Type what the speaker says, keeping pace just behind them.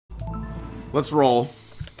Let's roll.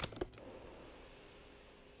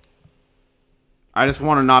 I just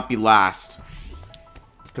want to not be last.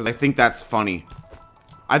 Because I think that's funny.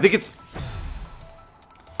 I think it's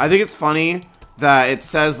funny that it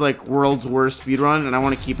says, like, world's worst speedrun, and I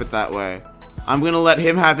want to keep it that way. I'm going to let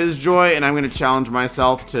him have his joy, and I'm going to challenge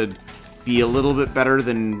myself to be a little bit better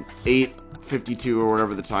than 8:52 or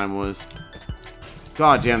whatever the time was.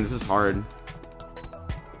 God damn, this is hard.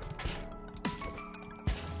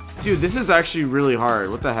 Dude, this is actually really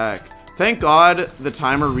hard. What the heck? Thank God the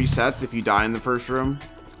timer resets if you die in the first room.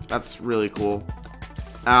 That's really cool.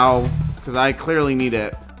 Ow. Because I clearly need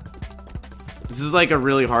it. This is like a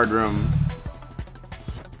really hard room.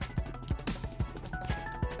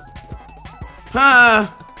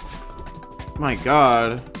 Ah! My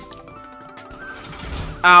God.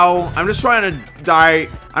 Ow. I'm just trying to die.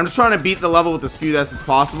 I'm just trying to beat the level with as few deaths as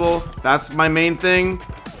possible. That's my main thing.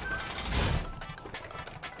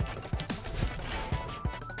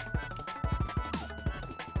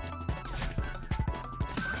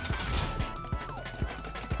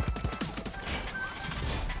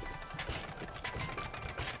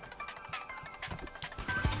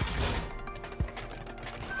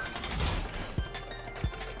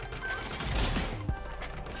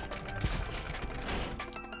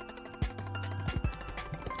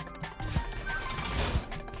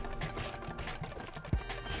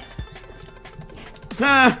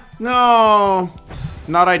 No,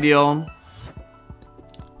 not ideal.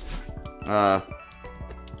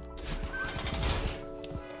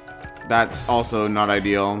 That's also not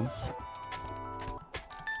ideal.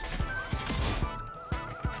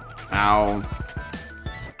 Ow.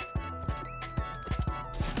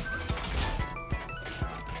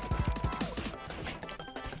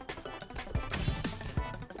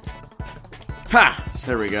 Ha!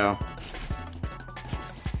 There we go.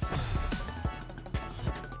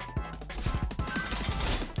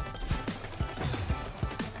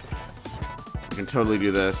 I can totally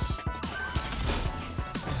do this.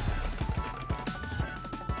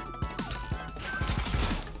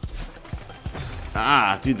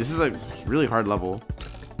 Ah, dude, this is a really hard level.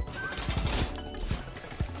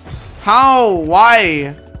 How?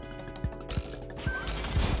 Why?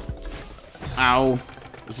 Ow.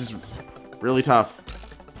 This is really tough.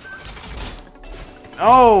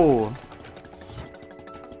 Oh!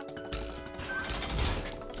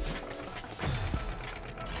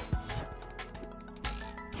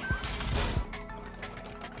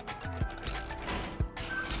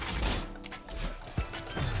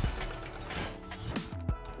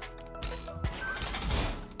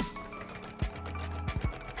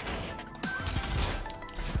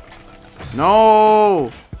 No!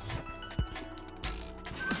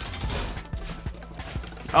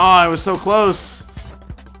 Oh, I was so close.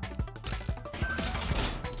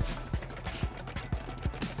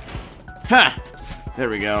 Ha! There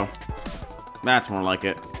we go. That's more like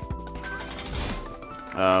it.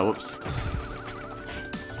 Whoops.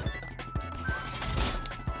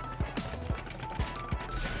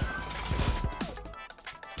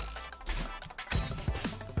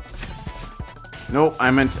 Nope,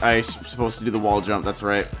 I meant I was supposed to do the wall jump, that's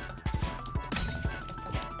right.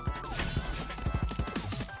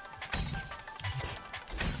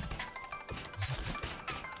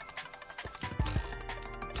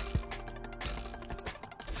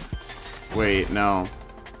 Wait, no.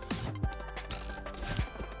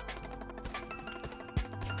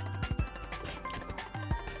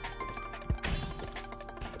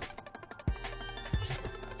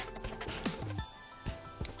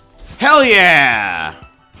 Hell yeah!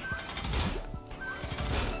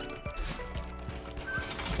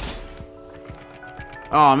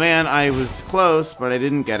 Oh man, I was close, but I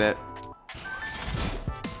didn't get it.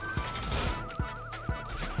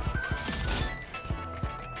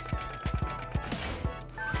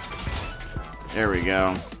 There we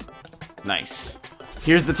go. Nice.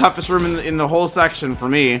 Here's the toughest room in the whole section for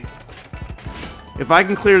me. If I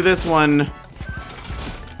can clear this one...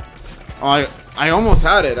 Oh, I almost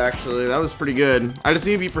had it, actually. That was pretty good. I just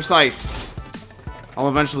need to be precise. I'll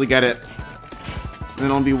eventually get it. And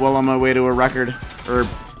then I'll be well on my way to a record. Or,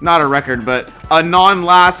 not a record, but a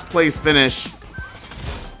non-last place finish.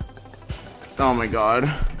 Oh my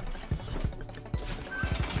god.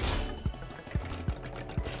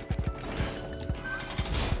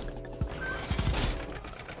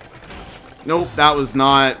 Nope, that was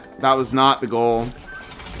not the goal.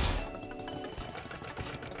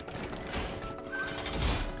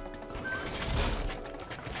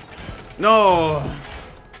 No.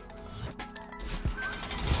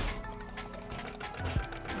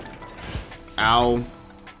 Ow.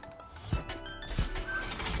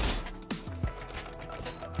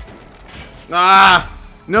 Ah!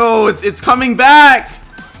 No, it's coming back!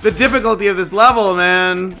 The difficulty of this level,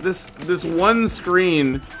 man. This one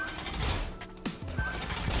screen.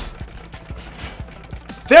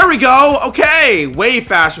 There we go! Okay! Way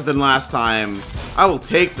faster than last time. I will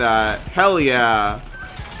take that. Hell yeah.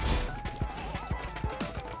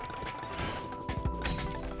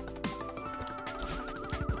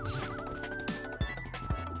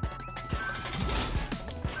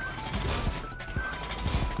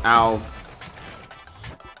 Ow.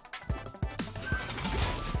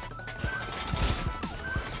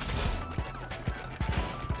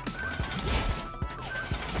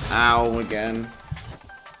 Ow again.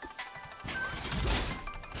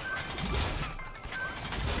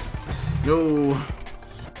 No.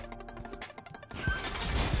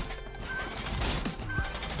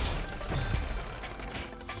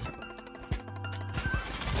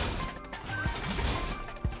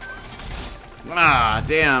 Ah,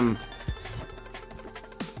 damn.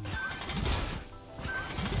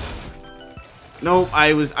 Nope,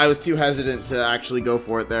 I was too hesitant to actually go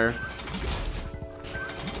for it there.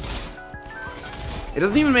 It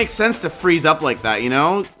doesn't even make sense to freeze up like that, you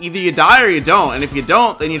know? Either you die or you don't, and if you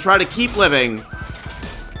don't, then you try to keep living.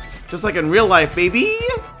 Just like in real life, baby!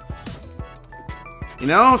 You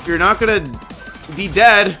know, if you're not gonna be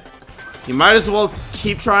dead, you might as well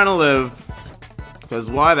keep trying to live. Because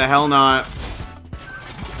why the hell not?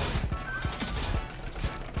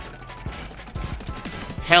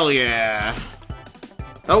 Hell yeah!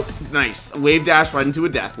 Oh, nice. Wave dash right into a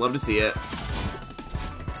death. Love to see it.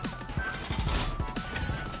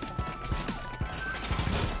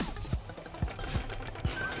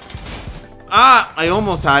 Ah! I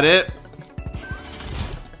almost had it.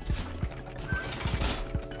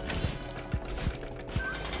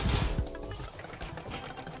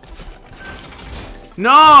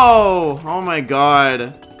 No! Oh my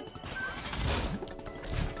god.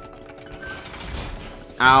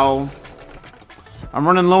 Ow. I'm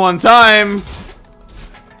running low on time.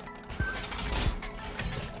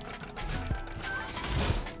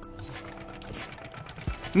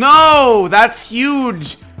 No! That's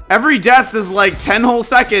huge! Every death is like 10 whole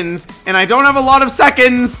seconds, and I don't have a lot of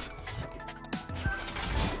seconds!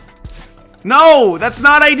 No! That's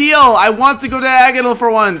not ideal! I want to go diagonal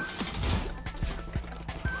for once!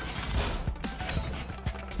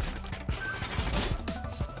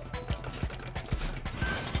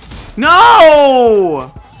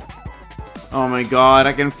 No! Oh my god,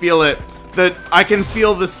 I can feel it. I can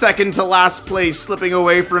feel the second to last place slipping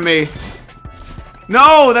away from me.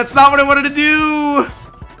 No, that's not what I wanted to do!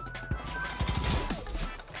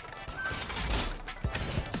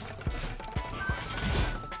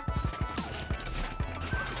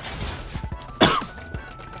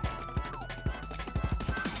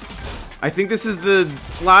 I think this is the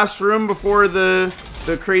last room before the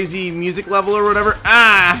crazy music level or whatever.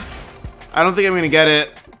 Ah! I don't think I'm gonna get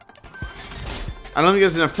it. I don't think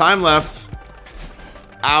there's enough time left.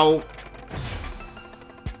 Ow.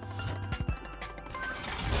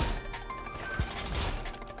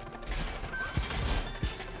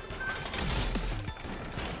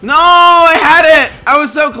 No! I had it! I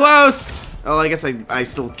was so close! Oh, I guess I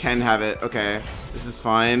still can have it. Okay. This is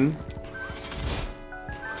fine.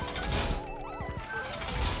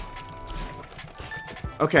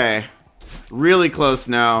 Okay. Really close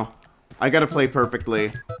now. I gotta play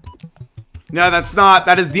perfectly. No, that's not.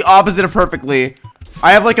 That is the opposite of perfectly.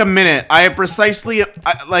 I have like a minute. I have precisely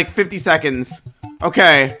like 50 seconds.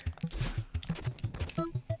 Okay.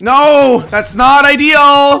 No! That's not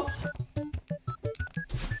ideal!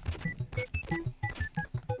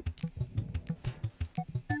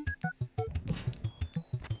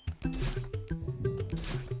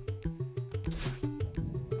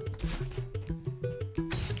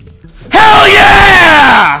 Hell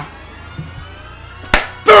yeah!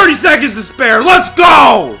 30 seconds to spare. Let's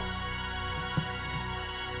go!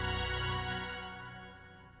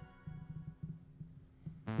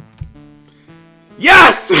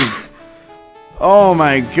 Yes! Oh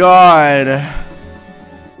my god.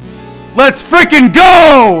 Let's freaking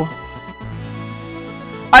go!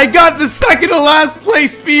 I got the second to last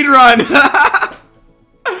place speedrun.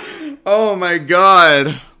 Oh my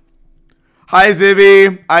god. Hi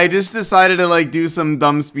Zibby. I just decided to like do some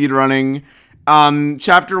dumb speedrunning.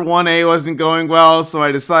 Chapter 1A wasn't going well, so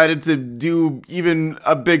I decided to do even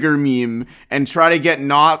a bigger meme and try to get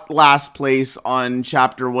not last place on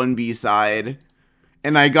Chapter 1B side.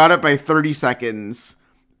 And I got it by 30 seconds.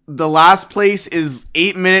 The last place is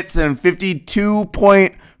 8 minutes and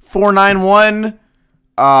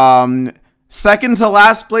 52.491. Second to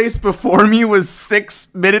last place before me was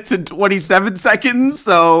 6 minutes and 27 seconds,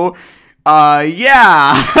 so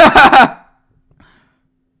Yeah.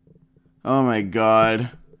 Oh my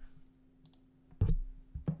god.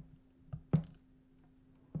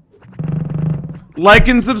 Like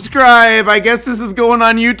and subscribe. I guess this is going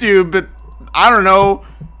on YouTube, but I don't know.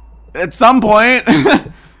 At some point.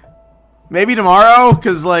 Maybe tomorrow,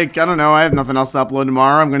 because, like, I don't know. I have nothing else to upload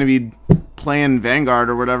tomorrow. I'm going to be playing Vanguard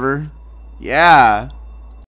or whatever. Yeah.